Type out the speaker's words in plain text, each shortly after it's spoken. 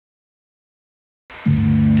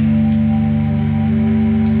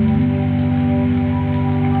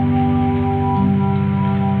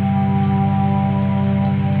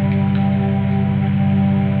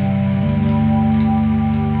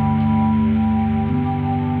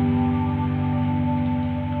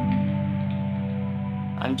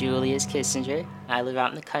I'm Julius Kissinger. I live out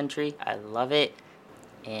in the country. I love it,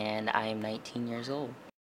 and I am 19 years old.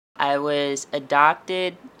 I was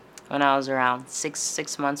adopted when I was around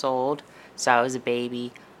six months old, so I was a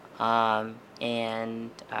baby. And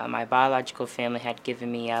my biological family had given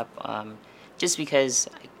me up just because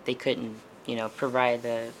they couldn't, provide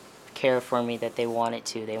the care for me that they wanted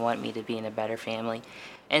to. They want me to be in a better family,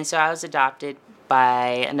 and so I was adopted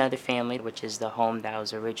by another family, which is the home that I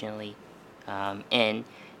was originally in.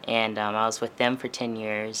 And I was with them for 10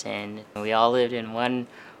 years, and we all lived in one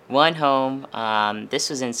home. This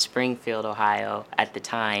was in Springfield, Ohio at the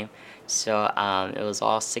time. So it was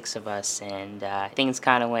all six of us, and things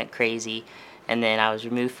kind of went crazy. And then I was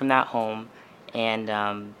removed from that home, and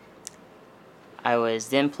I was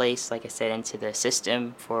then placed, like I said, into the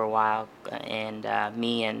system for a while. And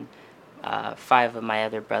me and five of my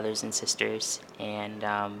other brothers and sisters, and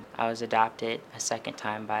I was adopted a second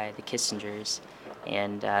time by the Kissingers.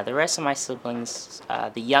 And the rest of my siblings,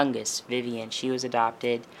 the youngest, Vivian, she was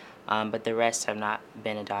adopted, but the rest have not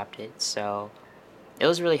been adopted. So it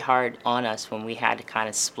was really hard on us when we had to kind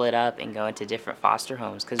of split up and go into different foster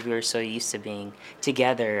homes because we were so used to being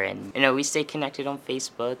together. And we stay connected on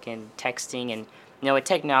Facebook and texting, and with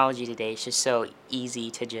technology today, it's just so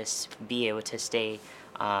easy to just be able to stay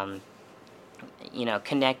um,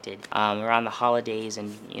 connected around the holidays,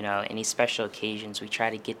 and any special occasions. We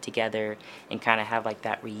try to get together and kind of have like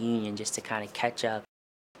that reunion just to kind of catch up.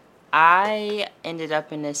 I ended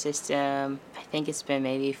up in the system, I think it's been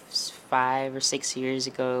maybe 5 or 6 years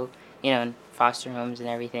ago, in foster homes and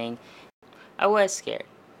everything. I was scared.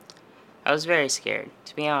 I was very scared,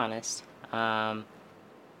 to be honest. Um,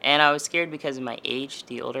 and I was scared because of my age.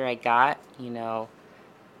 The older I got,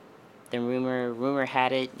 the rumor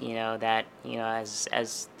had it, that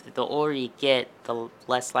as the older you get, the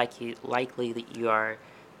less likely that you are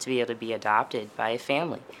to be able to be adopted by a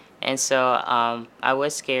family. And so I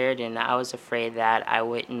was scared, and I was afraid that I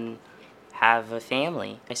wouldn't have a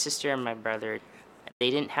family. My sister and my brother,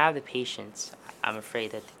 they didn't have the patience. I'm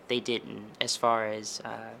afraid that they didn't, as far as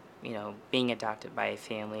being adopted by a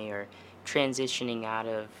family or transitioning out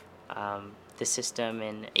of the system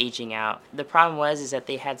and aging out. The problem was is that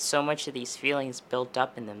they had so much of these feelings built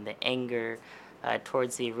up in them, the anger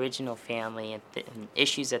towards the original family, and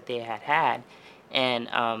issues that they had had. And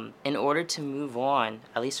in order to move on,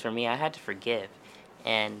 at least for me, I had to forgive.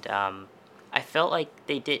 And I felt like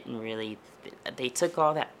they didn't really. They took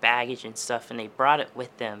all that baggage and stuff and they brought it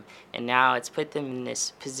with them, and now it's put them in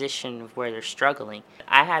this position of where they're struggling.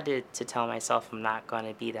 I had to tell myself I'm not going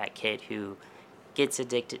to be that kid who gets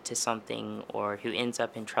addicted to something or who ends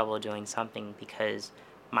up in trouble doing something because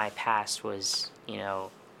my past was,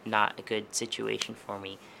 not a good situation for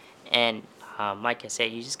me. And like I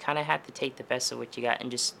said, you just kind of have to take the best of what you got and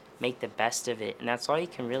just make the best of it. And that's all you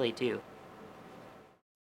can really do.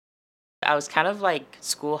 I was kind of like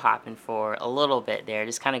school hopping for a little bit there,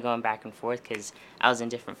 just kind of going back and forth because I was in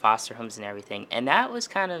different foster homes and everything. And that was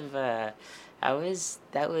kind of, that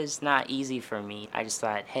was not easy for me. I just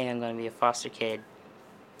thought, hey, I'm going to be a foster kid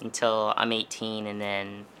until I'm 18, and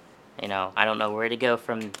then, I don't know where to go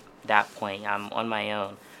from that point. I'm on my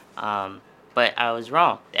own. Um, but I was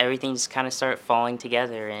wrong. Everything just kind of started falling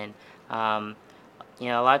together, and um, a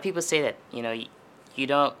lot of people say that, you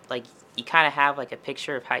don't like, you kind of have like a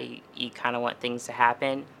picture of how you kind of want things to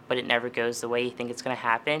happen, but it never goes the way you think it's going to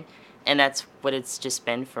happen. And that's what it's just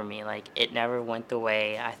been for me. Like, it never went the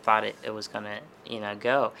way I thought it was going to,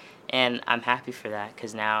 go. And I'm happy for that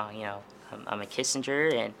because now, I'm a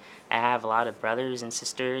Kissinger, and I have a lot of brothers and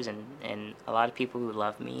sisters, and a lot of people who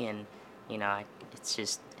love me. And, it's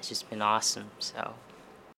just been awesome. So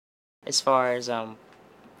as far as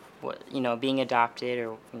what, being adopted,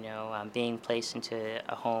 or being placed into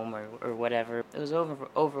a home, or whatever, it was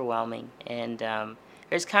overwhelming. And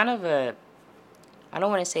there's kind of a, I don't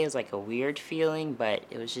want to say it was like a weird feeling, but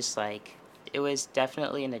it was just like, it was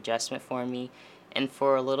definitely an adjustment for me. And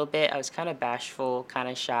for a little bit I was kind of bashful, kind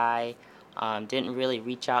of shy, didn't really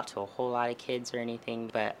reach out to a whole lot of kids or anything.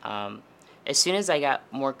 But as soon as I got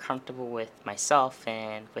more comfortable with myself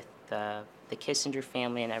and with the Kissinger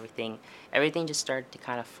family and everything just started to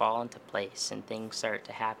kind of fall into place, and things started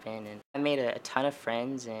to happen. And I made a ton of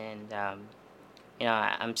friends, and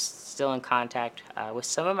I'm still in contact with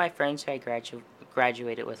some of my friends who I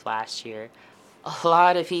graduated with last year. A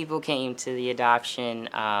lot of people came to the adoption,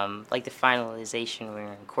 like the finalization. We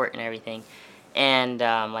were in court and everything, and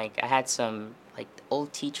like I had some like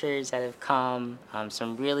old teachers that have come,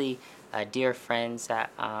 some really dear friends that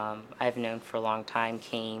I've known for a long time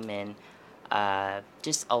came, and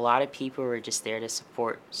just a lot of people were just there to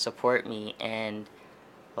support me. And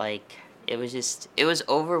like, it was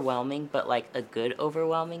overwhelming, but like a good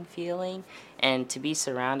overwhelming feeling. And to be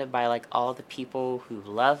surrounded by like all the people who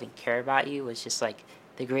love and care about you was just like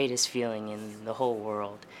the greatest feeling in the whole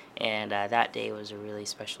world. And that day was a really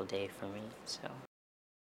special day for me. So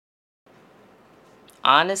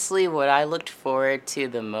honestly, what I looked forward to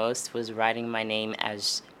the most was writing my name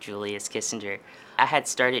as Julius Kissinger. I had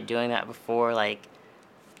started doing that before, like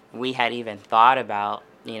we had even thought about,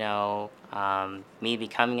 me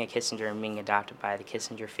becoming a Kissinger and being adopted by the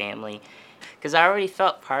Kissinger family, because I already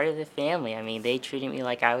felt part of the family. I mean, they treated me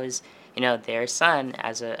like I was, their son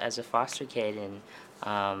as a foster kid,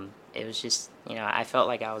 and it was just, I felt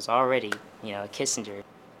like I was already, a Kissinger.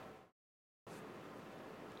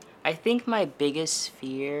 I think my biggest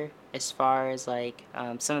fear, as far as like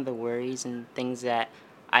some of the worries and things that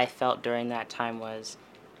I felt during that time, was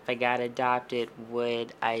if I got adopted,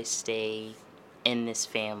 would I stay in this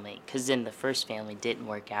family? Because then the first family didn't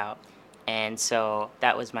work out. And so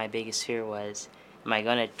that was my biggest fear was, am I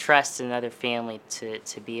going to trust another family to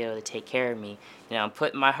be able to take care of me? I'm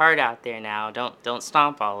putting my heart out there now. Don't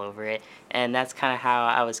stomp all over it. And that's kind of how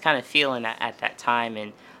I was kind of feeling at that time.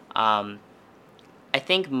 And um, I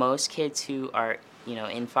think most kids who are,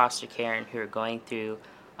 in foster care and who are going through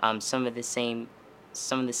some of the same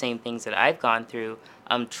things that I've gone through,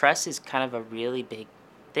 trust is kind of a really big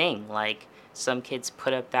thing. Like some kids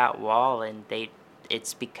put up that wall and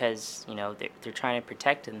it's because they're trying to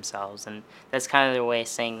protect themselves, and that's kind of their way of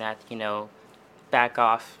saying that back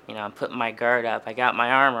off. I'm putting my guard up. I got my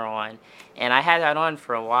armor on, and I had that on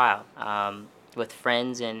for a while with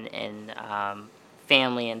friends and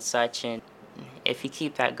family and such. And if you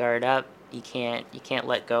keep that guard up, you can't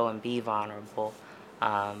let go and be vulnerable.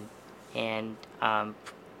 Um, and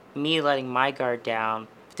me letting my guard down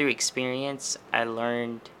through experience, I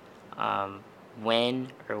learned um,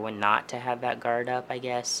 when or when not to have that guard up, I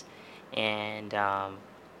guess, and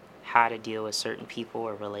how to deal with certain people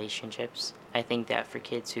or relationships. I think that for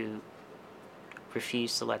kids who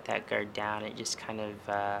refuse to let that guard down, it just kind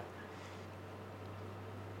of,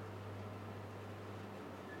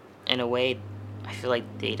 in a way, I feel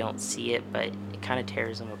like they don't see it, but it kind of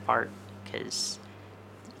tears them apart because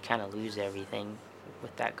you kind of lose everything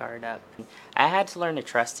with that guard up. I had to learn to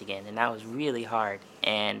trust again, and that was really hard.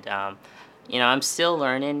 And I'm still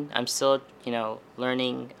learning. I'm still,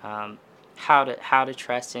 learning how to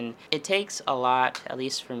trust, and it takes a lot, at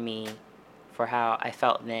least for me, for how I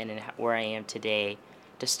felt then and where I am today,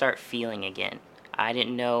 to start feeling again. I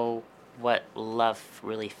didn't know what love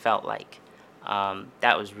really felt like.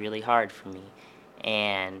 That was really hard for me,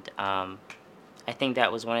 and I think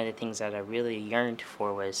that was one of the things that I really yearned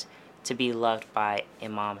for was to be loved by a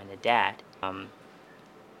mom and a dad. I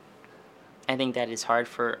think that is hard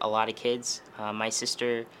for a lot of kids. My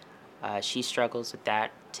sister, she struggles with that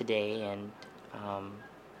today, and um,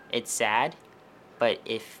 it's sad. But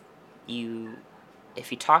you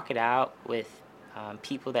if you talk it out with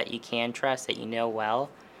people that you can trust, that you know well,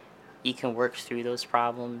 you can work through those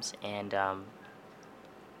problems and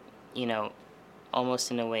you know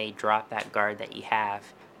almost in a way drop that guard that you have.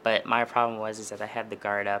 But my problem was is that I had the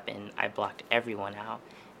guard up and I blocked everyone out.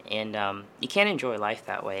 And you can't enjoy life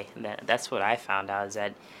that way. And that's what I found out is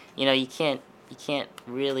that you can't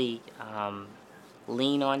really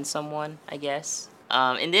lean on someone, I guess.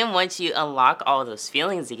 And then once you unlock all those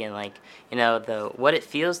feelings again, like the what it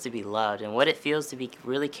feels to be loved and what it feels to be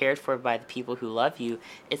really cared for by the people who love you,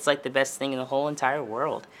 it's like the best thing in the whole entire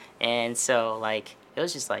world. And so like it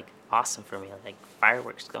was just like awesome for me, like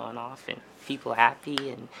fireworks going off and people happy,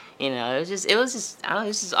 and it was just I don't know, it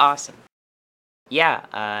was just awesome. Yeah,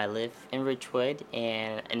 I live in Ridgewood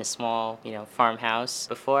and in a small, farmhouse.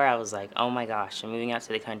 Before I was like, oh my gosh, I'm moving out to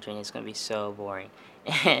the country and it's gonna be so boring.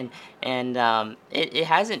 And it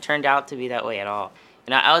hasn't turned out to be that way at all.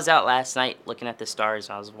 I was out last night looking at the stars.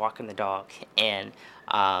 I was walking the dog, and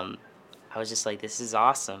um, I was just like, this is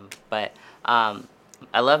awesome. But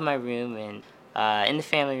I love my room, and in the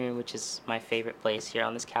family room, which is my favorite place here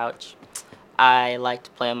on this couch. I like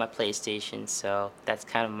to play on my PlayStation, so that's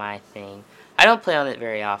kind of my thing. I don't play on it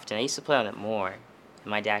very often. I used to play on it more.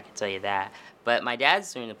 My dad can tell you that. But my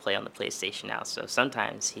dad's learning to play on the PlayStation now, so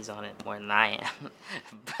sometimes he's on it more than I am.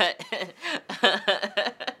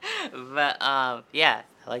 but yeah,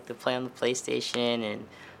 I like to play on the PlayStation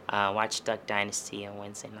and watch Duck Dynasty on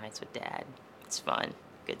Wednesday nights with Dad. It's fun,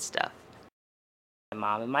 good stuff. My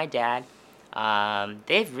mom and my dad,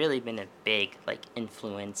 they've really been a big like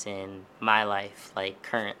influence in my life, like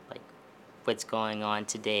current, like what's going on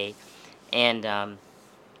today, and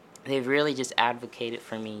they've really just advocated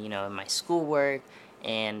for me, in my schoolwork,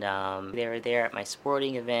 and they were there at my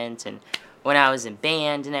sporting events, and when I was in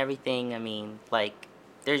band and everything. I mean, like,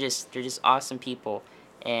 they're just awesome people.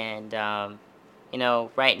 And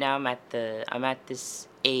right now I'm at this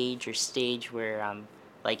age or stage where I'm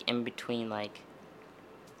like in between, like,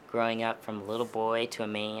 growing up from a little boy to a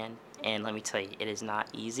man. And let me tell you, it is not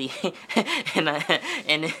easy.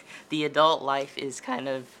 And the adult life is kind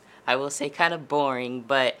of, I will say, kind of boring.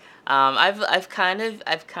 But I've kind of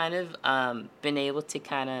been able to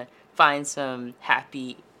kind of find some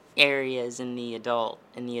happy areas in the adult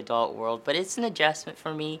world. But it's an adjustment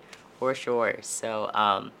for me, for sure. So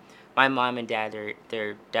my mom and dad,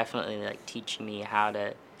 they're definitely like teaching me how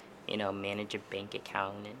to, manage a bank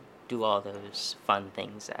account and do all those fun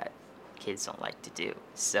things that kids don't like to do.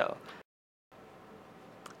 So,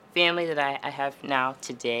 family that I have now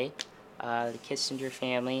today, the Kissinger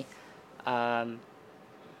family, um,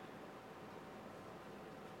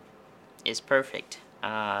 is perfect.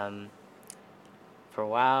 For a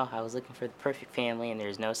while, I was looking for the perfect family, and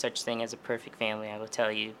there's no such thing as a perfect family. I will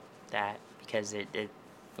tell you that, because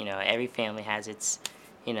every family has its,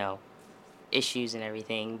 you know, issues and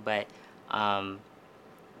everything. But um,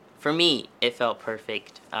 for me, it felt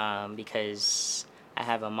perfect, because I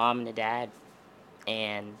have a mom and a dad,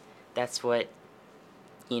 and that's what,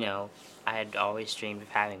 I had always dreamed of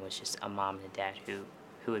having, was just a mom and a dad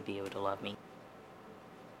who would be able to love me.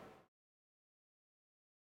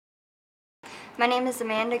 My name is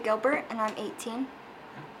Amanda Gilbert and I'm 18.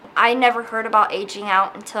 I never heard about aging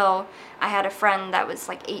out until I had a friend that was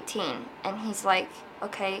like 18 and he's like,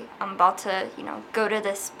 okay, I'm about to, go to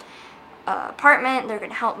this apartment, they're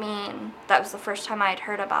going to help me, and that was the first time I had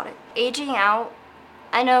heard about it. Aging out,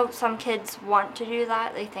 I know some kids want to do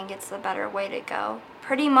that, they think it's the better way to go.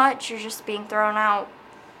 Pretty much you're just being thrown out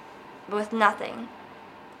with nothing.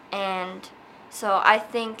 And so I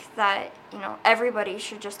think that, everybody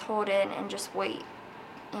should just hold in and just wait.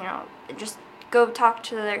 Just go talk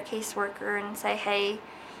to their caseworker and say, hey,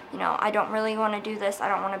 I don't really want to do this. I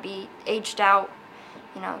don't want to be aged out.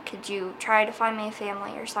 Could you try to find me a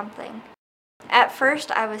family or something? At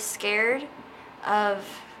first, I was scared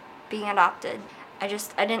of being adopted. I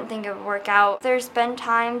didn't think it would work out. There's been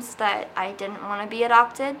times that I didn't want to be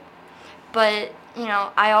adopted, but,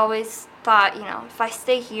 I always thought, if I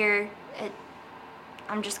stay here,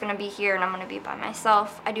 I'm just going to be here and I'm going to be by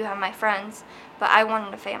myself. I do have my friends, but I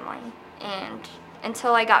wanted a family. And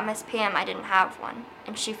until I got Miss Pam, I didn't have one,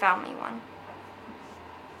 and she found me one.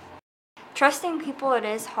 Trusting people, it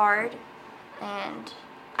is hard, and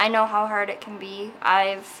I know how hard it can be.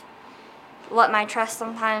 I've let my trust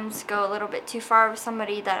sometimes go a little bit too far with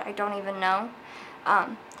somebody that I don't even know.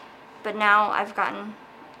 But now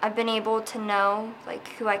I've been able to know like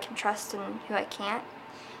who I can trust and who I can't.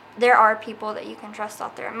 There are people that you can trust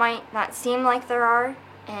out there. It might not seem like there are,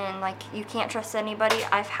 and like you can't trust anybody.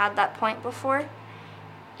 I've had that point before,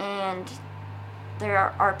 and there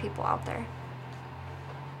are people out there.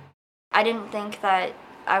 I didn't think that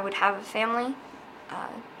I would have a family.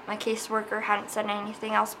 My caseworker hadn't said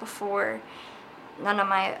anything else before. None of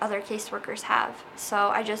my other caseworkers have. So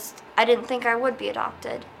I didn't think I would be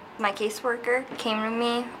adopted. My caseworker came to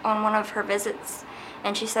me on one of her visits,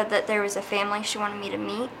 and she said that there was a family she wanted me to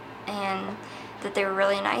meet and that they were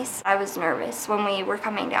really nice. I was nervous when we were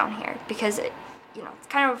coming down here because it's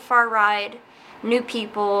kind of a far ride, new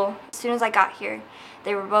people. As soon as I got here,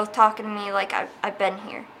 they were both talking to me like I've been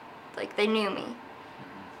here, like they knew me.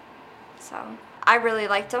 So I really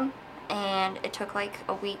liked them, and it took like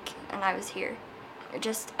a week and I was here.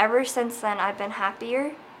 Just ever since then, I've been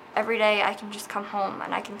happier. Every day I can just come home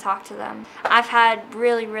and I can talk to them. I've had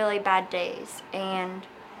really, really bad days, and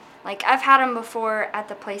like I've had them before at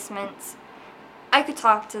the placements. I could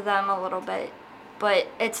talk to them a little bit, but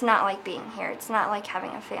it's not like being here. It's not like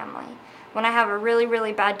having a family. When I have a really,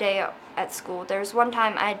 really bad day at school, there was one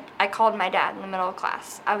time I called my dad in the middle of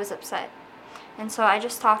class. I was upset. And so I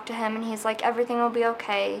just talked to him, and he's like, everything will be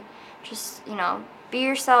okay. Just, be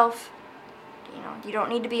yourself. You don't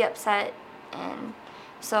need to be upset. And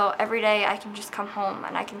so every day I can just come home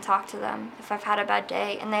and I can talk to them if I've had a bad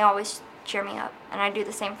day, and they always cheer me up, and I do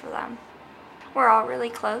the same for them. We're all really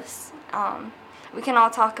close. We can all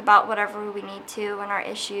talk about whatever we need to and our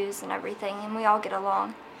issues and everything, and we all get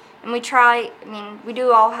along. And we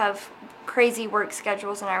do all have crazy work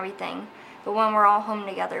schedules and everything, but when we're all home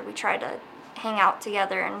together, we try to hang out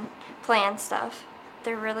together and plan stuff.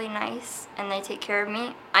 They're really nice, and they take care of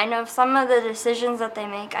me. I know some of the decisions that they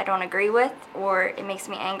make I don't agree with, or it makes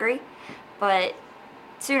me angry, but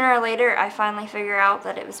sooner or later I finally figure out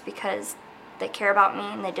that it was because they care about me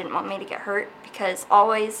and they didn't want me to get hurt, because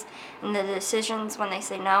always in the decisions when they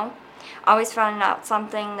say no, I always found out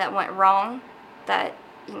something that went wrong that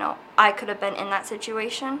I could have been in that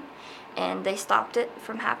situation, and they stopped it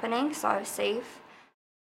from happening, so I was safe.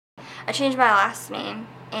 I changed my last name,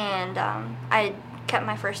 and I kept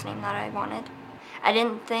my first name that I wanted. I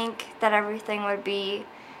didn't think that everything would be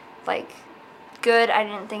like good. I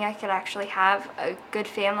didn't think I could actually have a good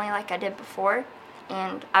family like I did before,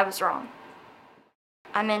 and I was wrong.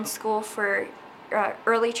 I'm in school for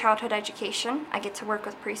early childhood education. I get to work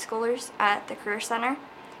with preschoolers at the Career Center,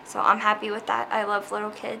 so I'm happy with that. I love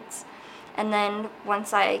little kids. And then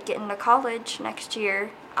once I get into college next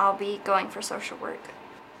year, I'll be going for social work.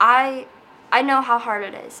 I I know how hard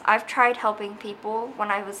it is. I've tried helping people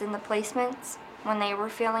when I was in the placements, when they were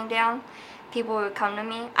feeling down. People would come to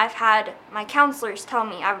me. I've had my counselors tell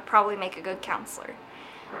me I would probably make a good counselor.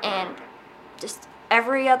 And just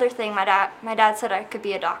every other thing, my dad said I could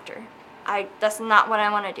be a doctor. That's not what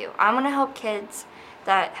I want to do. I want to help kids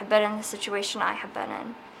that have been in the situation I have been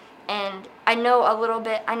in. And I know a little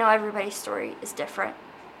bit, I know everybody's story is different,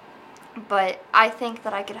 but I think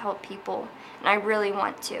that I could help people, and I really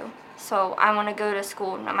want to. So I want to go to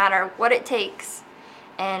school no matter what it takes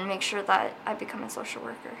and make sure that I become a social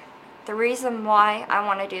worker. The reason why I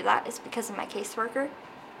want to do that is because of my caseworker.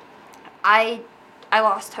 I I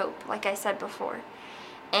lost hope, like I said before.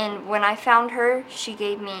 And when I found her, she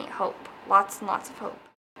gave me hope, lots and lots of hope.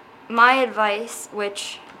 My advice,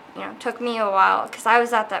 which took me a while, because I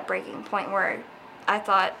was at that breaking point where I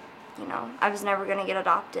thought, I was never going to get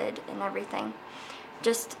adopted and everything.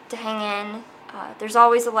 Just to hang in. There's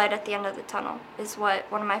always a light at the end of the tunnel, is what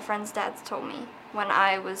one of my friend's dads told me when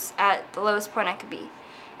I was at the lowest point I could be.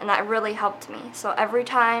 And that really helped me. So every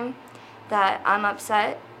time that I'm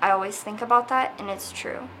upset, I always think about that, and it's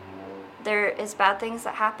true. There is bad things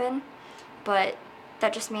that happen, but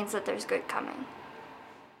that just means that there's good coming.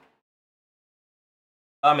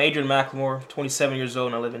 I'm Adrian McLemore, 27 years old,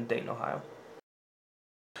 and I live in Dayton, Ohio.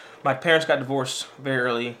 My parents got divorced very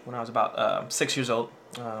early when I was about 6 years old.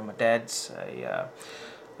 My dad's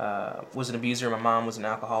was an abuser, my mom was an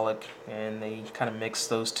alcoholic, and they kind of mixed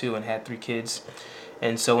those two and had 3 kids.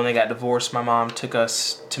 And so when they got divorced, my mom took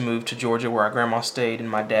us to move to Georgia where our grandma stayed, and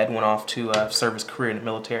my dad went off to serve his career in the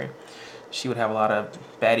military. She would have a lot of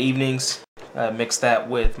bad evenings, mix that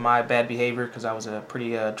with my bad behavior because I was a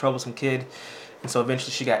pretty troublesome kid. And so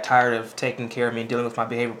eventually she got tired of taking care of me and dealing with my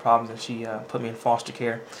behavior problems, and she put me in foster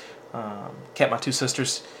care, kept my 2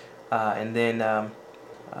 sisters, and then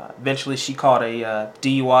eventually she caught a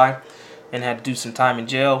DUI and had to do some time in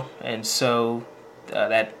jail. And so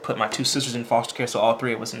that put my 2 sisters in foster care, so all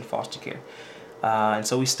 3 of us in foster care. And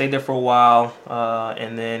so we stayed there for a while,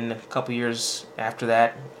 and then a couple years after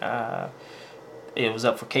that, it was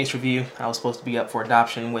up for case review. I was supposed to be up for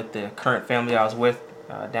adoption with the current family I was with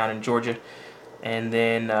down in Georgia. And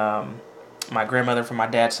then my grandmother from my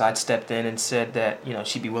dad's side stepped in and said that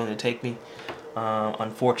she'd be willing to take me.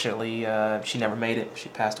 Unfortunately, she never made it. She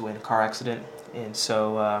passed away in a car accident. And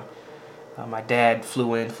so my dad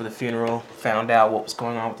flew in for the funeral, found out what was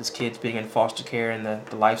going on with his kids being in foster care and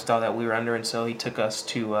the lifestyle that we were under. And so he took us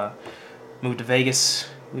to move to Vegas.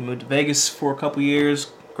 We moved to Vegas for a couple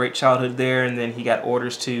years. Great childhood there. And then he got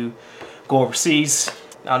orders to go overseas.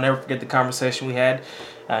 I'll never forget the conversation we had.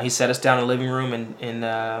 He sat us down in the living room in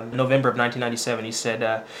November of 1997. He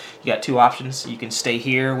said, you got 2 options. You can stay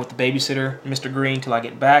here with the babysitter, Mr. Green, till I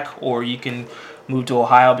get back, or you can move to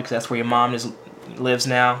Ohio because that's where your mom lives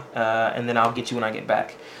now, and then I'll get you when I get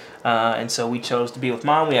back. And so we chose to be with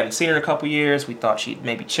Mom. We haven't seen her in a couple years. We thought she'd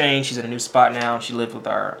maybe change. She's in a new spot now. She lived with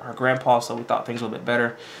our grandpa, so we thought things were a little bit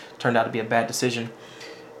better. Turned out to be a bad decision.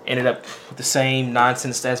 Ended up with the same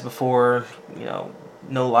nonsense as before,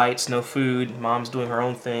 no lights, no food. Mom's doing her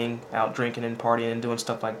own thing, out drinking and partying and doing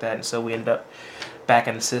stuff like that. And so we ended up back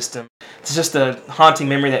in the system. It's just a haunting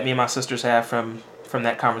memory that me and my sisters have from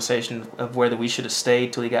that conversation of whether we should have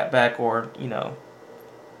stayed till he got back or,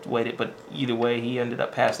 waited. But either way, he ended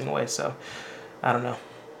up passing away. So I don't know.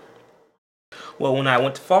 Well, when I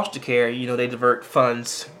went to foster care, they divert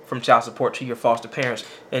funds from child support to your foster parents.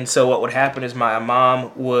 And so what would happen is my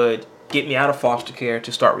mom would get me out of foster care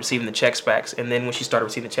to start receiving the checks back. And then when she started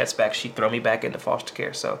receiving the checks back, she'd throw me back into foster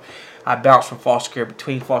care. So I bounced from foster care,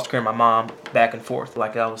 between foster care and my mom, back and forth,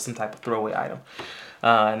 like that was some type of throwaway item.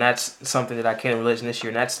 And that's something that I came to religion this year,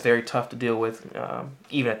 and that's very tough to deal with,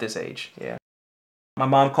 even at this age. Yeah. My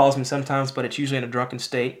mom calls me sometimes, but it's usually in a drunken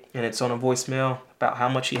state, and it's on a voicemail about how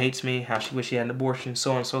much she hates me, how she wished she had an abortion,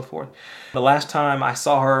 so on and so forth. The last time I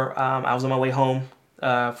saw her, I was on my way home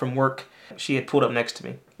from work. She had pulled up next to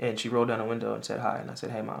me, and she rolled down a window and said hi, and I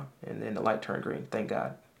said, "Hey, Mom," and then the light turned green, thank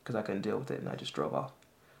God, because I couldn't deal with it, and I just drove off.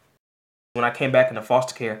 When I came back into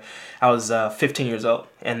foster care, I was 15 years old,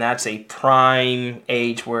 and that's a prime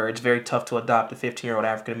age where it's very tough to adopt a 15-year-old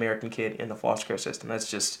African-American kid in the foster care system. That's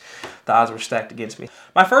just, the odds were stacked against me.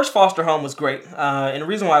 My first foster home was great, and the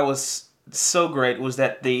reason why it was so great was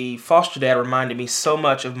that the foster dad reminded me so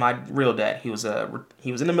much of my real dad. He was in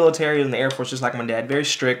the military, in the Air Force, just like my dad, very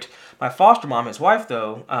strict. My foster mom, his wife,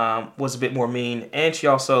 though, was a bit more mean, and she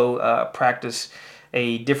also practiced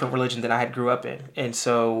a different religion than I had grew up in. And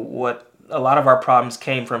so what a lot of our problems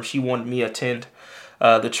came from, she wanted me to attend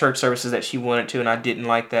the church services that she wanted to, and I didn't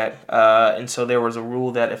like that. And so there was a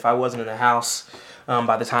rule that if I wasn't in the house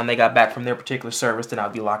by the time they got back from their particular service, then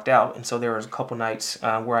I'd be locked out. And so there was a couple nights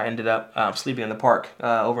where I ended up sleeping in the park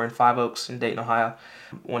over in Five Oaks in Dayton, Ohio.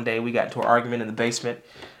 One day we got into an argument in the basement,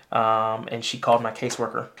 and she called my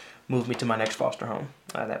caseworker, moved me to my next foster home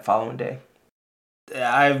that following day.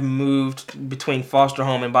 I've moved between foster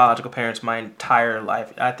home and biological parents my entire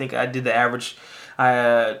life. I think I did the average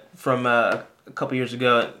from a couple years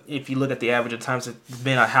ago. If you look at the average of times it's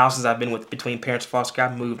been houses I've been with between parents and foster care,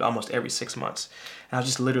 I've moved almost every 6 months. And I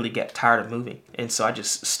just literally get tired of moving. And so I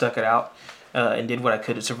just stuck it out and did what I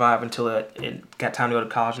could to survive until it got time to go to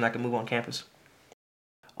college and I could move on campus.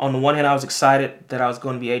 On the one hand, I was excited that I was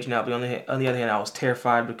going to be aging out, but on the other hand, I was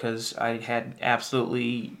terrified because I had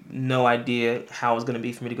absolutely no idea how it was going to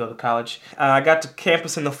be for me to go to college. I got to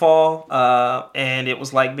campus in the fall, and it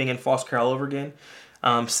was like being in foster care all over again.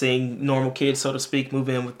 Seeing normal kids, so to speak, move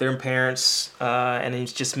in with their parents, and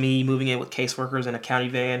it's just me moving in with caseworkers in a county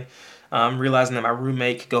van. Realizing that my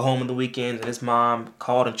roommate could go home on the weekends, and his mom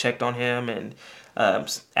called and checked on him, and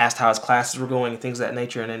asked how his classes were going and things of that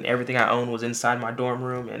nature, and then everything I owned was inside my dorm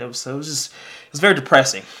room, and it was very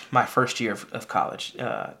depressing. My first year of college,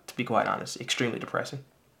 to be quite honest, extremely depressing.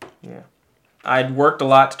 Yeah, I'd worked a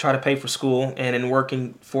lot to try to pay for school, and in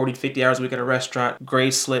working 40 to 50 hours a week at a restaurant,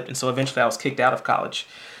 grades slipped, and so eventually I was kicked out of college.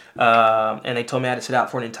 And they told me I had to sit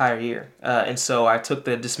out for an entire year. And so I took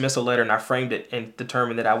the dismissal letter and I framed it and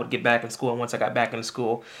determined that I would get back in school, and once I got back into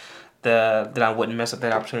school, that I wouldn't mess up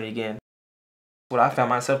that opportunity again. What I found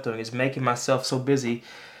myself doing is making myself so busy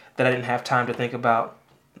that I didn't have time to think about,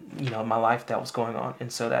 my life that was going on.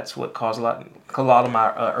 And so that's what caused a lot of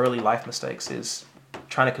my early life mistakes, is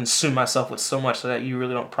trying to consume myself with so much so that you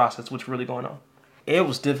really don't process what's really going on. It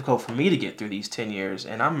was difficult for me to get through these 10 years,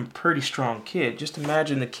 and I'm a pretty strong kid. Just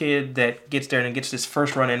imagine the kid that gets there and gets this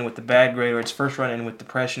first run in with the bad grade, or its first run in with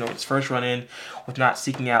depression, or its first run in with not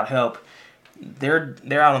seeking out help. They're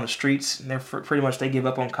out on the streets, and pretty much they give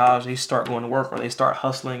up on college. They start going to work, or they start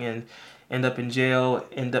hustling and end up in jail,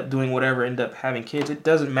 end up doing whatever, end up having kids. It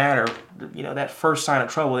doesn't matter. That first sign of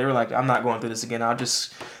trouble, they were like, I'm not going through this again. I'll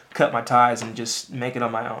just cut my ties and just make it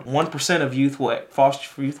on my own. 1% of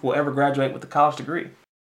foster youth will ever graduate with a college degree.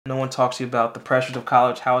 No one talks to you about the pressures of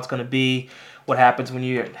college, how it's going to be, what happens when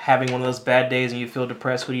you're having one of those bad days and you feel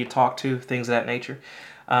depressed, who do you talk to, things of that nature.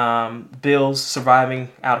 Bills, surviving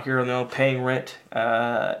out here, paying rent,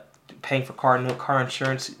 paying for car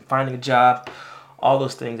insurance, finding a job, all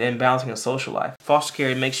those things, and balancing a social life. Foster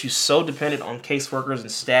care makes you so dependent on caseworkers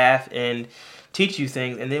and staff and teach you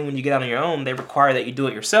things, and then when you get out on your own, they require that you do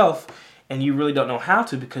it yourself, and you really don't know how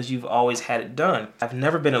to because you've always had it done. I've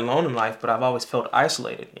never been alone in life, but I've always felt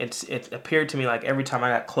isolated. It appeared to me like every time I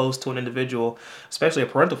got close to an individual, especially a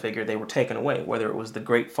parental figure, they were taken away, whether it was the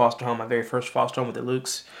great foster home, my very first foster home with the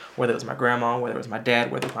Lukes, whether it was my grandma, whether it was my dad,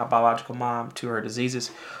 whether it was my biological mom to her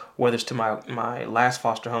diseases, whether it's to my last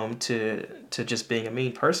foster home to just being a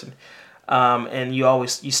mean person. And you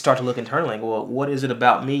start to look internally and go, well, what is it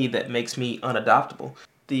about me that makes me unadoptable?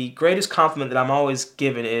 The greatest compliment that I'm always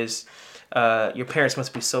given is, your parents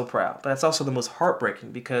must be so proud. But that's also the most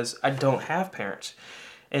heartbreaking because I don't have parents.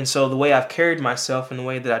 And so the way I've carried myself and the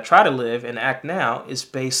way that I try to live and act now is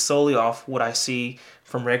based solely off what I see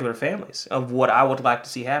from regular families, of what I would like to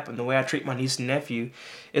see happen. The way I treat my niece and nephew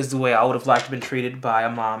is the way I would have liked to have been treated by a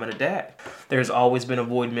mom and a dad. There's always been a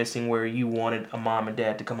void missing where you wanted a mom and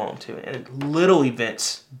dad to come home to. And little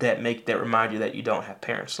events that remind you that you don't have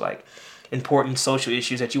parents, like important social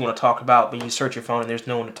issues that you want to talk about, but you search your phone and there's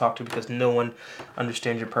no one to talk to because no one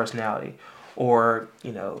understands your personality. Or,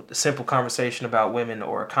 the simple conversation about women,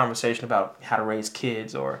 or a conversation about how to raise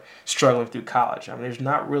kids, or struggling through college. I mean, there's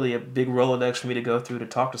not really a big Rolodex for me to go through to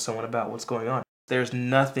talk to someone about what's going on. There's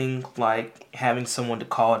nothing like having someone to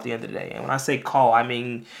call at the end of the day. And when I say call, I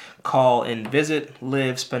mean call and visit,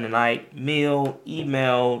 live, spend the night, meal,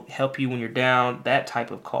 email, help you when you're down, that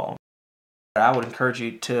type of call. I would encourage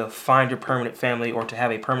you to find your permanent family or to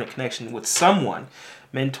have a permanent connection with someone,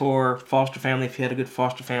 mentor, foster family if you had a good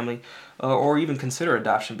foster family, or even consider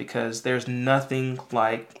adoption, because there's nothing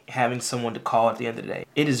like having someone to call at the end of the day.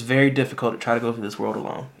 It is very difficult to try to go through this world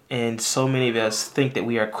alone, and so many of us think that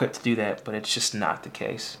we are equipped to do that, but it's just not the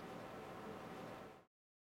case.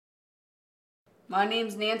 My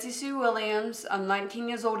name's Nancy Sue Williams. I'm 19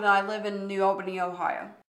 years old and I live in New Albany, Ohio.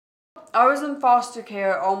 I was in foster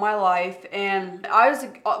care all my life and I was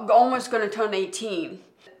almost going to turn 18.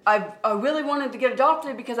 I really wanted to get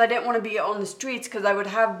adopted because I didn't want to be on the streets because I would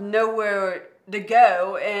have nowhere to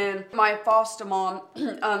go. And my foster mom,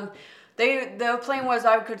 their plan was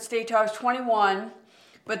I could stay till I was 21,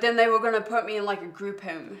 but then they were going to put me in like a group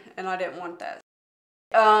home and I didn't want that.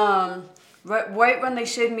 Right when they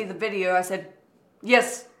showed me the video, I said,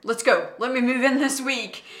 yes, let's go. Let me move in this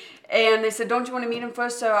week. And they said, don't you want to meet him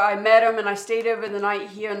first? So I met him and I stayed over the night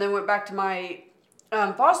here and then went back to my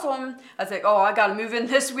foster home. I was like, oh, I got to move in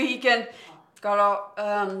this week, and got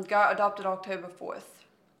adopted October 4th.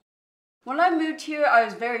 When I moved here, I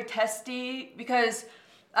was very testy because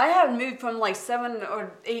I had moved from like 7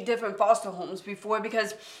 or 8 different foster homes before,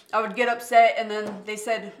 because I would get upset and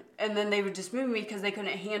then they would just move me because they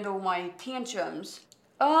couldn't handle my tantrums.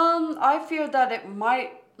 I fear that it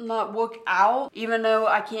might not work out, even though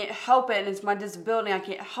I can't help it and it's my disability. I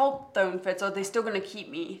can't help throwing fits, so they're still going to keep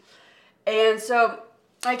me. And so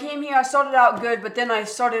I came here, I started out good, but then I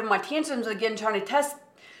started my tantrums again, trying to test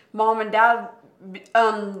mom and dad,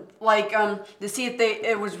 to see if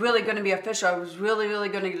it was really going to be official. I was really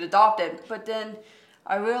going to get adopted. But then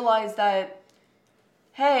I realized that,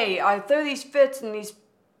 hey, I throw these fits and these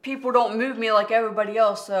people don't move me like everybody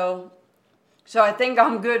else, so I think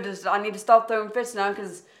I'm good. I need to stop throwing fits now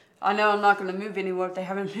because I know I'm not going to move anywhere if they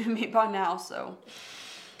haven't moved me by now. So,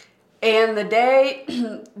 and the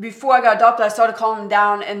day before I got adopted, I started calming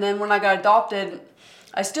down. And then when I got adopted,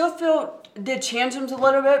 I still did tantrums a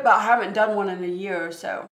little bit, but I haven't done one in a year or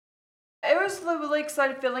so. It was a really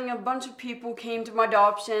exciting feeling. A bunch of people came to my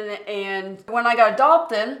adoption, and when I got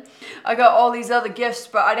adopted, I got all these other gifts,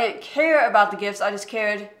 but I didn't care about the gifts. I just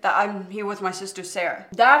cared that I'm here with my sister, Sarah.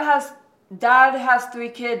 Dad has 3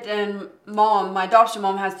 kids, and my adoption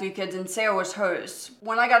mom has 3 kids, and Sarah was hers.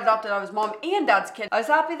 When I got adopted, I was mom and dad's kid. I was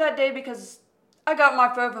happy that day because I got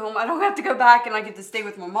my forever home. I don't have to go back, and I get to stay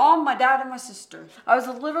with my mom, my dad, and my sister. I was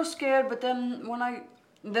a little scared, but then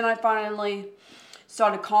I finally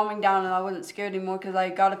started calming down, and I wasn't scared anymore because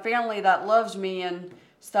I got a family that loves me and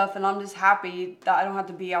stuff, and I'm just happy that I don't have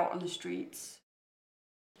to be out on the streets.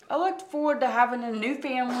 I looked forward to having a new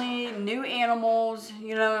family, new animals,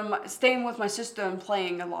 and staying with my sister and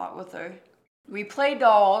playing a lot with her. We play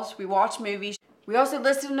dolls, we watch movies. We also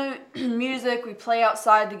listen to music, we play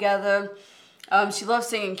outside together. She loves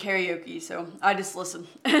singing karaoke, so I just listen.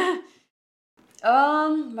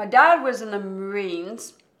 My dad was in the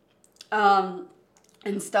Marines, and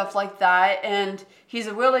stuff like that, and he's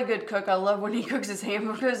a really good cook. I love when he cooks his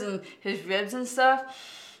hamburgers and his ribs and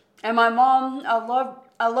stuff. And my mom,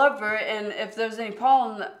 I love her, and if there's any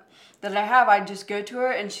problem that I have, I just go to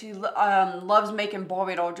her, and she loves making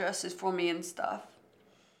Barbie doll dresses for me and stuff.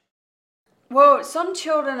 Well, some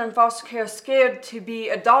children in foster care are scared to be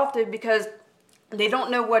adopted because they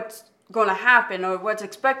don't know what's going to happen or what's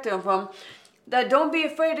expected of them. Don't be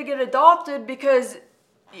afraid to get adopted, because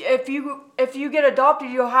if you get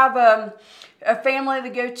adopted, you'll have a family to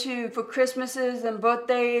go to for Christmases and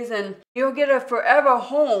birthdays, and you'll get a forever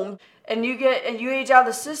home. And you age out of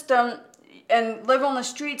the system and live on the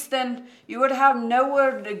streets, then you would have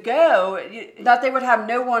nowhere to go. That they would have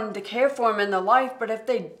no one to care for them in their life. But if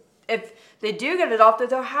they do get adopted,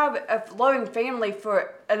 they'll have a loving family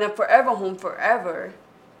and a forever home forever.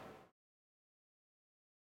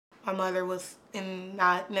 My mother was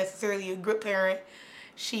not necessarily a good parent.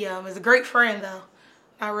 She is a great friend though,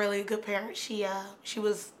 not really a good parent. She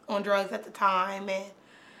was on drugs at the time, and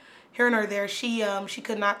here and there, she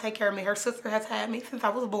could not take care of me. Her sister has had me since I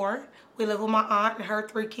was born. We live with my aunt and her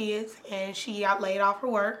 3 kids, and she got laid off her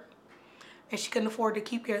work, and she couldn't afford to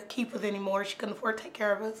keep us anymore. She couldn't afford to take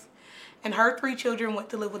care of us, and her 3 children went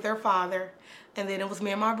to live with their father, and then it was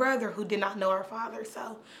me and my brother who did not know our father,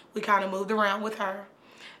 so we kind of moved around with her,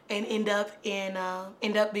 and end up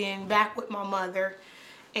being back with my mother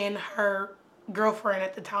and her girlfriend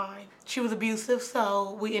at the time. She was abusive,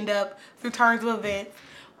 so we end up, through turns of events,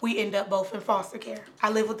 we end up both in foster care. I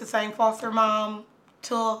lived with the same foster mom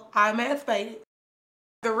till I emancipated.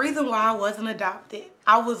 The reason why I wasn't adopted,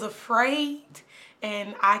 I was afraid,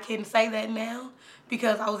 and I can say that now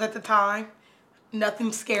because I was at the time.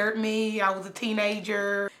 Nothing scared me. I was a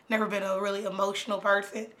teenager, never been a really emotional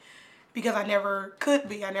person. because I never could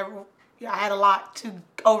be. I had a lot to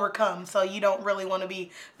overcome, so you don't really want to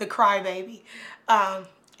be the crybaby.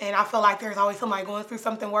 And I feel like there's always somebody going through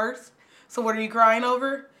something worse. So what are you crying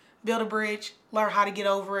over? Build a bridge, learn how to get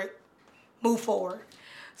over it, move forward.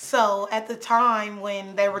 So at the time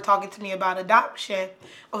when they were talking to me about adoption,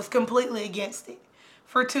 I was completely against it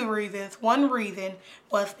for two reasons. One reason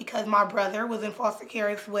was because my brother was in foster care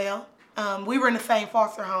as well. We were in the same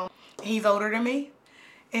foster home. He's older than me.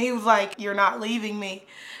 And he was like, "You're not leaving me."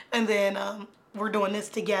 And then we're doing this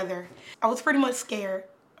together. I was pretty much scared.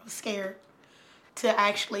 I was scared to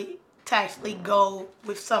actually go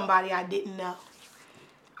with somebody I didn't know.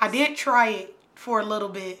 I did try it for a little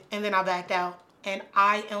bit and then I backed out. And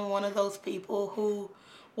I am one of those people who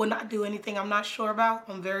will not do anything I'm not sure about.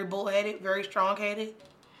 I'm very bullheaded, very strong-headed.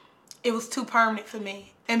 It was too permanent for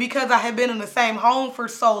me. And because I had been in the same home for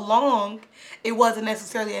so long, it wasn't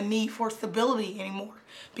necessarily a need for stability anymore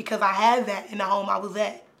because I had that in the home I was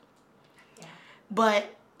at. Yeah.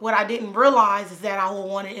 But what I didn't realize is that I would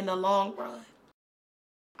want it in the long run.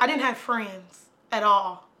 I didn't have friends at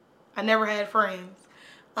all. I never had friends.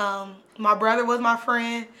 My brother was my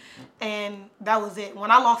friend, and that was it.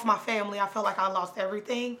 When I lost my family, I felt like I lost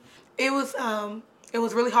everything. It was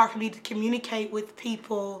really hard for me to communicate with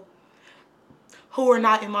people who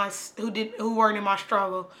weren't in my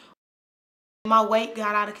struggle. My weight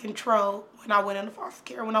got out of control when I went into foster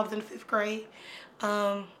care when I was in the 5th grade.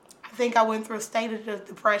 I think I went through a state of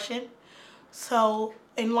depression. So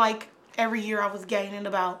in like every year I was gaining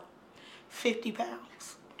about 50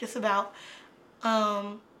 pounds, just about.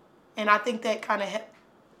 And I think that kind of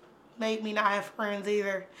made me not have friends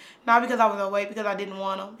either. Not because I was overweight, because I didn't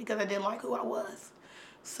want them, because I didn't like who I was.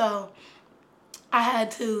 So I had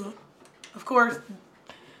to, of course,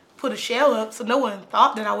 put a shell up so no one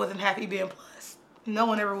thought that I wasn't happy being plus. No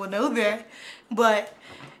one ever would know that. But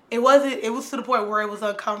it was to the point where it was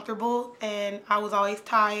uncomfortable and I was always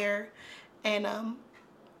tired and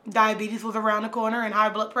diabetes was around the corner and high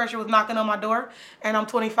blood pressure was knocking on my door and I'm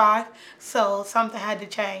 25, so something had to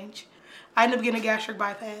change. I ended up getting a gastric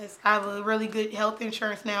bypass. I have a really good health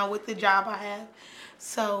insurance now with the job I have,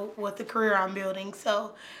 so with the career I'm building,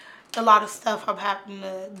 so a lot of stuff I'm having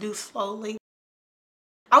to do slowly.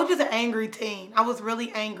 I was just an angry teen. I was really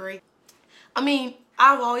angry. I mean,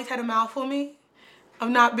 I've always had a mouth on me. I've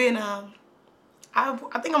not been I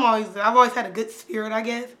think I've always had a good spirit, I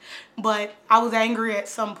guess, but I was angry at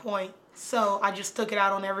some point, so I just took it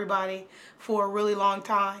out on everybody for a really long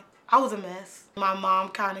time. I was a mess. My mom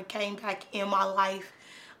kind of came back in my life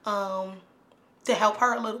to help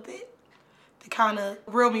her a little bit, to kind of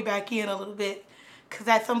reel me back in a little bit, because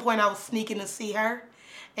at some point I was sneaking to see her,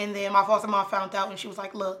 and then my foster mom found out and she was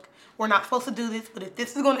like, "Look, we're not supposed to do this, but if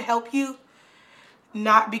this is going to help you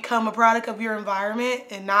not become a product of your environment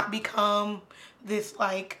and not become this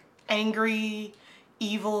like angry,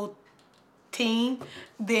 evil teen,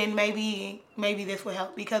 then maybe this would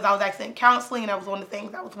help," because I was actually in counseling and that was one of the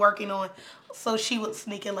things I was working on. So she would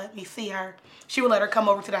sneak and let me see her. She would let her come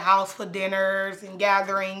over to the house for dinners and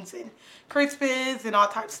gatherings and Christmas and all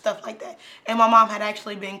types of stuff like that. And my mom had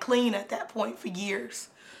actually been clean at that point for years.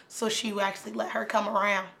 So she would actually let her come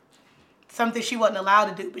around. Something she wasn't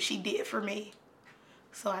allowed to do, but she did for me.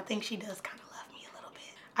 So I think she does kind of love me a little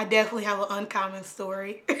bit. I definitely have an uncommon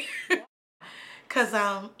story. Because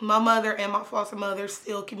my mother and my foster mother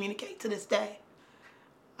still communicate to this day.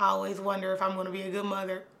 I always wonder if I'm going to be a good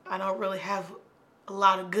mother. I don't really have a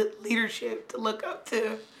lot of good leadership to look up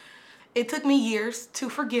to. It took me years to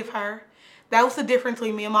forgive her. That was the difference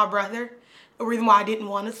between me and my brother. The reason why I didn't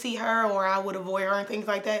want to see her or I would avoid her and things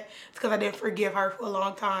like that is because I didn't forgive her for a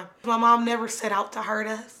long time. My mom never set out to hurt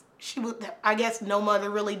us. She would, I guess no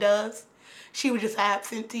mother really does. She was just an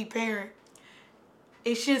absentee parent.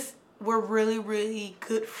 It's just, we're really, really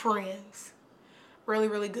good friends. Really,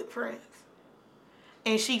 really good friends.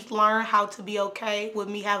 And she's learned how to be okay with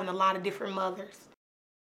me having a lot of different mothers.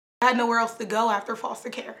 I had nowhere else to go after foster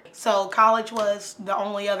care. So college was the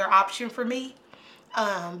only other option for me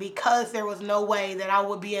because there was no way that I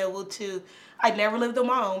would be able to, I'd never lived on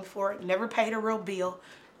my own before, never paid a real bill.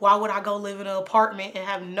 Why would I go live in an apartment and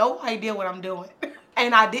have no idea what I'm doing?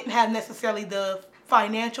 And I didn't have necessarily the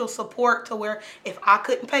financial support to where if I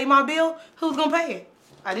couldn't pay my bill, who's gonna pay it?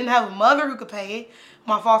 I didn't have a mother who could pay it.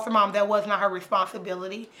 My foster mom, that was not her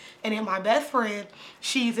responsibility. And then my best friend,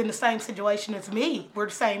 she's in the same situation as me. We're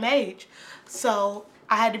the same age. So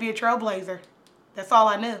I had to be a trailblazer. That's all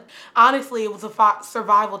I knew. Honestly, it was a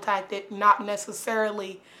survival tactic, not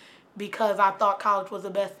necessarily because I thought college was the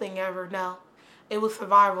best thing ever, no. It was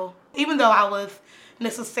survival. Even though I was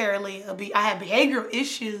necessarily I had behavioral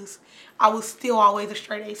issues, I was still always a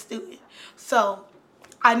straight A student. So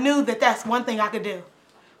I knew that that's one thing I could do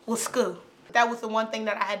was school. That was the one thing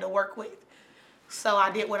that I had to work with. So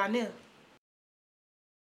I did what I knew.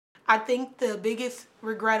 I think the biggest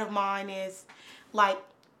regret of mine is like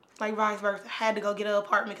vice versa. I had to go get an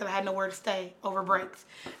apartment because I had nowhere to stay over breaks.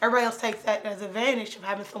 Everybody else takes that as advantage of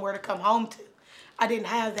having somewhere to come home to. I didn't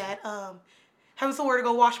have that. Having somewhere to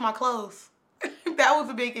go wash my clothes. That was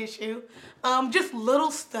a big issue. Just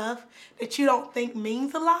little stuff that you don't think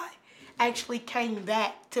means a lot actually came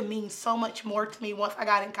back to mean so much more to me once I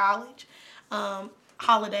got in college.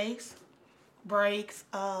 Holidays, breaks,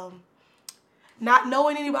 not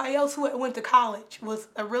knowing anybody else who went to college was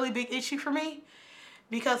a really big issue for me,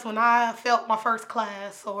 because when I failed my first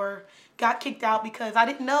class or got kicked out because I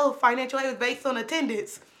didn't know financial aid was based on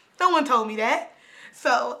attendance, no one told me that.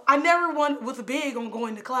 So I never was big on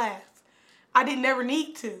going to class. I didn't never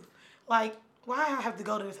need to. Like, why I have to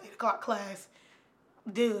go to this 8 o'clock class?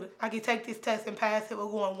 Dude, I can take this test and pass it. We're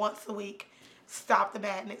going once a week. Stop the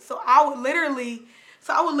madness. So I would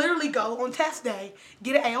literally go on test day,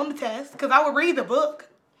 get an A on the test, because I would read the book.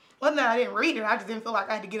 Wasn't that I didn't read it, I just didn't feel like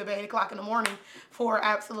I had to get up at 8 o'clock in the morning for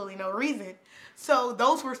absolutely no reason. So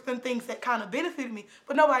those were some things that kind of benefited me,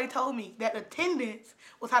 but nobody told me that attendance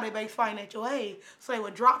was how they based financial aid. So they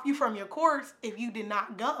would drop you from your course if you did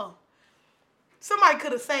not go. Somebody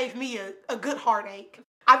could have saved me a good heartache.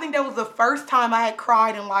 I think that was the first time I had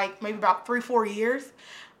cried in like maybe about 3-4 years.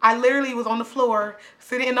 I literally was on the floor,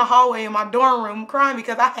 sitting in the hallway in my dorm room crying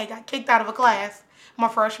because I had got kicked out of a class my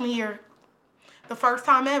freshman year. The first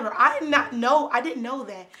time ever. I didn't know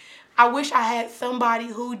that. I wish I had somebody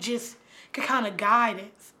who just could kind of guide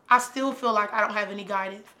it. I still feel like I don't have any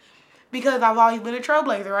guidance because I've always been a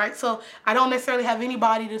trailblazer, right? So I don't necessarily have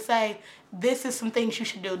anybody to say, this is some things you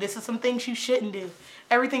should do. This is some things you shouldn't do.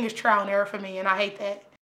 Everything is trial and error for me, and I hate that.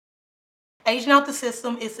 Aging out the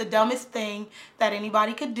system is the dumbest thing that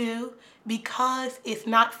anybody could do because it's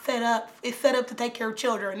not set up. It's set up to take care of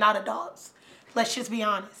children, not adults. Let's just be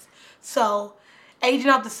honest. So aging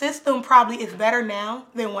out the system probably is better now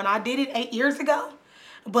than when I did it 8 years ago.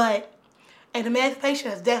 And emancipation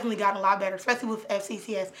has definitely gotten a lot better, especially with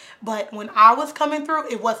FCCS. But when I was coming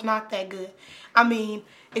through, it was not that good. I mean,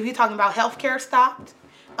 if you're talking about healthcare stopped,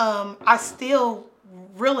 I still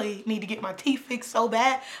really need to get my teeth fixed so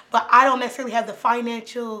bad, but I don't necessarily have the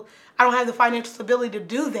financial stability to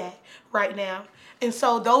do that right now. And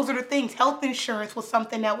so those are the things. Health insurance was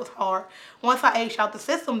something that was hard. Once I aged out the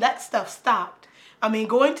system, that stuff stopped. I mean,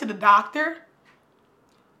 going to the doctor,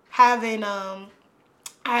 I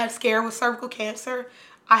had scared with cervical cancer.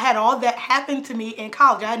 I had all that happen to me in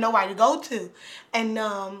college. I had nobody to go to. And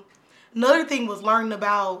another thing was learning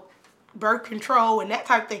about birth control and that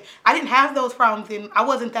type of thing. I didn't have those problems, and I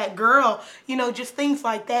wasn't that girl. You know, just things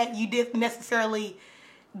like that. You didn't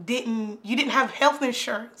have health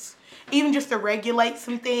insurance. Even just to regulate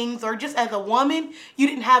some things, or just as a woman, you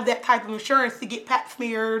didn't have that type of insurance to get pap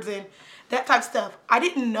smears and that type of stuff. I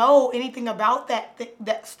didn't know anything about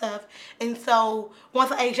that stuff. And so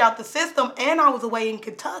once I aged out the system and I was away in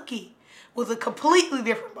Kentucky, was a completely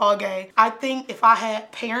different ballgame. I think if I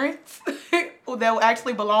had parents that would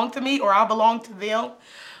actually belong to me, or I belong to them,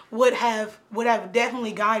 would have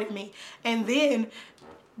definitely guided me. And then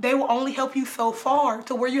they will only help you so far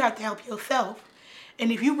to where you have to help yourself.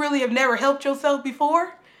 And if you really have never helped yourself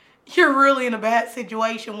before, you're really in a bad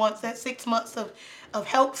situation once that 6 months of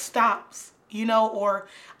help stops, you know, or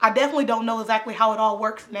I definitely don't know exactly how it all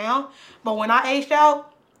works now. But when I aged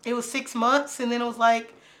out, it was 6 months, and then it was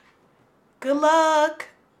like, good luck,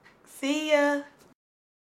 see ya.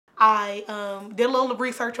 I did a little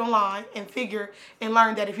research online and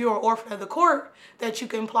learned that if you're an orphan of the court, that you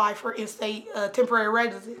can apply for in-state temporary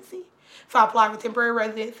residency. So I applied for temporary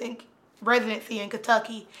residency in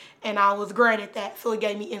Kentucky, and I was granted that. So it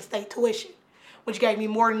gave me in-state tuition, which gave me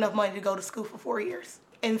more than enough money to go to school for 4 years.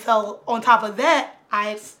 And so on top of that,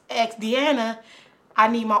 I asked Deanna, I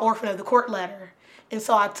need my orphan of the court letter. And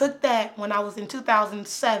so I took that when I was in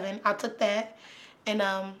 2007. I took that, and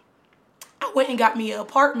I went and got me an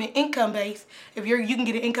apartment, income-based. You can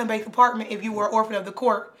get an income-based apartment if you were orphan of the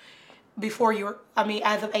court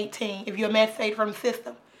as of 18, if you're emancipated from the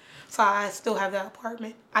system. So I still have that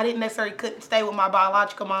apartment. I couldn't stay with my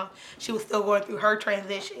biological mom. She was still going through her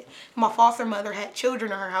transition. My foster mother had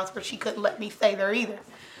children in her house, but she couldn't let me stay there either.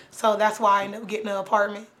 So that's why I ended up getting an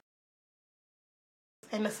apartment.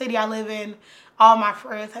 In the city I live in, all my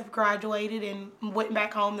friends have graduated and went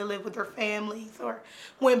back home to live with their families, or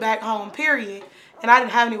went back home, period. And I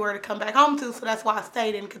didn't have anywhere to come back home to, so that's why I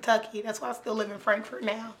stayed in Kentucky. That's why I still live in Frankfort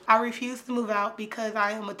now. I refused to move out because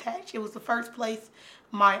I am attached. It was the first place,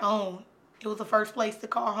 my own. It was the first place to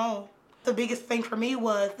call home. The biggest thing for me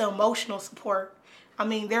was the emotional support. I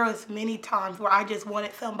mean, there was many times where I just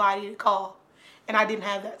wanted somebody to call, and I didn't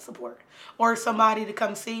have that support. Or somebody to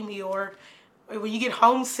come see me, or when you get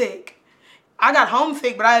homesick. I got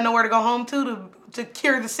homesick, but I had nowhere to go home to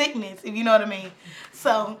cure the sickness, if you know what I mean.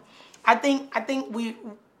 So I think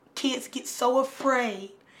kids get so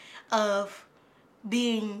afraid of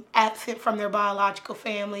being absent from their biological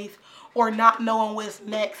families or not knowing what's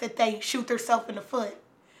next that they shoot themselves in the foot.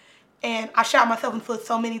 And I shot myself in the foot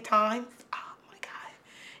so many times. Oh my God.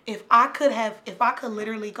 If I could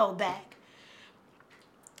literally go back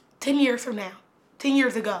 10 years from now, 10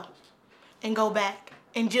 years ago, and go back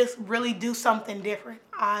and just really do something different,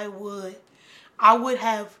 I would. I would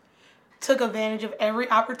have took advantage of every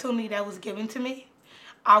opportunity that was given to me.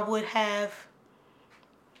 I would have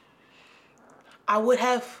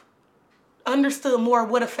understood more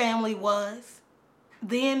what a family was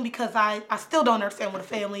then, because I still don't understand what a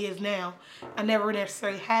family is now. I never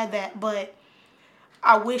necessarily had that, but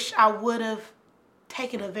I wish I would have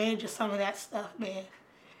taken advantage of some of that stuff, man.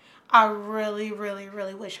 I really, really,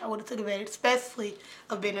 really wish I would have took advantage, especially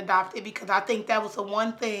of being adopted, because I think that was the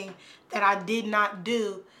one thing that I did not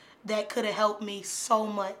do that could have helped me so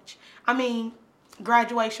much. I mean,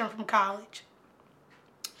 graduation from college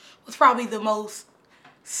was probably the most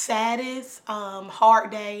saddest, hard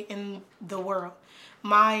day in the world.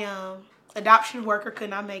 My adoption worker could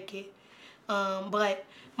not make it, but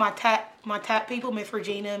my TAP people, Miss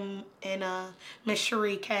Regina and Miss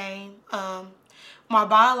Cherie, came. My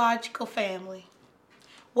biological family,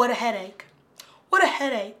 what a headache. What a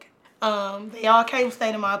headache. They all came,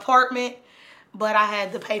 stayed in my apartment, but I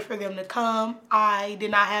had to pay for them to come. I did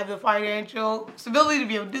not have the financial stability to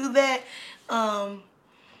be able to do that.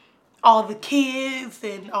 All the kids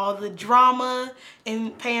and all the drama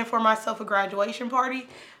and paying for myself a graduation party.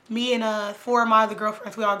 Me and 4 of my other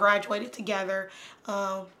girlfriends, we all graduated together. We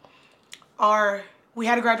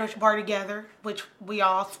had a graduation party together, which we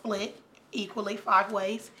all split equally 5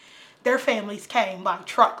 ways. Their families came by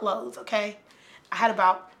truckloads, okay? I had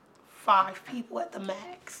about 5 people at the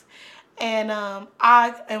max. And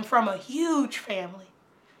I am from a huge family,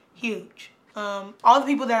 huge. All the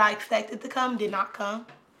people that I expected to come did not come.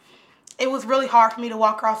 It was really hard for me to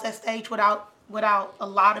walk across that stage without a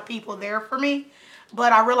lot of people there for me.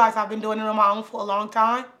 But I realized I've been doing it on my own for a long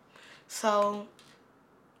time. So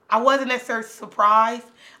I wasn't necessarily surprised.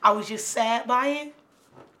 I was just sad by it.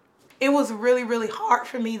 It was really, really hard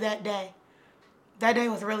for me that day. That day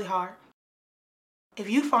was really hard. If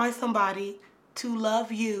you find somebody to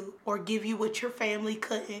love you or give you what your family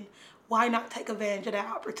couldn't, why not take advantage of that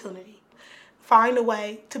opportunity? Find a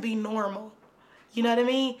way to be normal. You know what I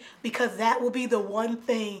mean? Because that will be the one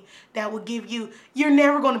thing that will give you, you're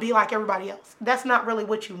never going to be like everybody else. That's not really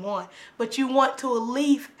what you want. But you want to at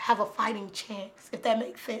least have a fighting chance, if that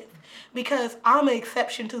makes sense. Because I'm an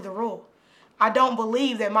exception to the rule. I don't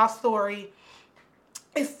believe that my story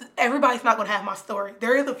everybody's not going to have my story.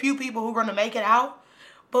 There is a few people who are going to make it out.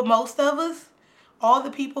 But most of us, all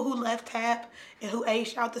the people who left TAP and who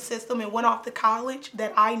aged out the system and went off to college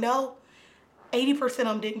that I know, 80% of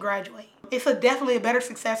them didn't graduate. It's definitely a better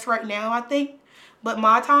success right now, I think. But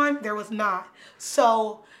my time, there was not.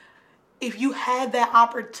 So if you had that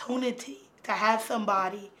opportunity to have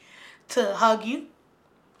somebody to hug you,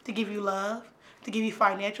 to give you love, to give you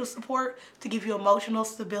financial support, to give you emotional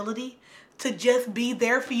stability, to just be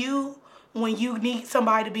there for you when you need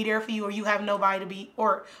somebody to be there for you, or you have nobody to be,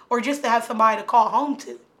 or just to have somebody to call home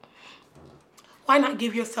to, why not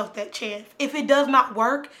give yourself that chance? If it does not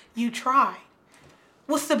work, you try.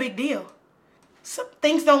 What's the big deal?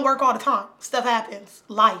 Things don't work all the time. Stuff happens.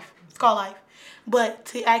 Life. It's called life. But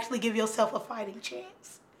to actually give yourself a fighting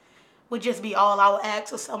chance would just be all I would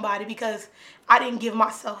ask of somebody, because I didn't give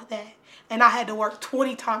myself that. And I had to work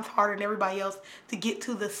 20 times harder than everybody else to get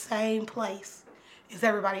to the same place as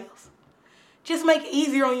everybody else. Just make it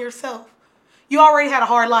easier on yourself. You already had a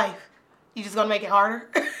hard life. You just gonna make it harder?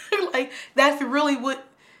 Like, that's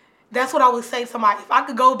what I would say to somebody. If I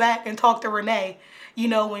could go back and talk to Renee, you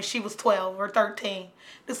know, when she was 12 or 13,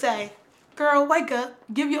 to say, girl, wake up,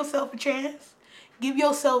 give yourself a chance. Give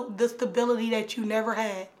yourself the stability that you never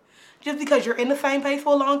had. Just because you're in the same place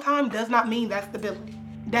for a long time does not mean that's stability.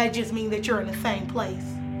 That just means that you're in the same place.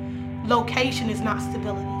 Location is not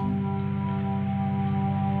stability.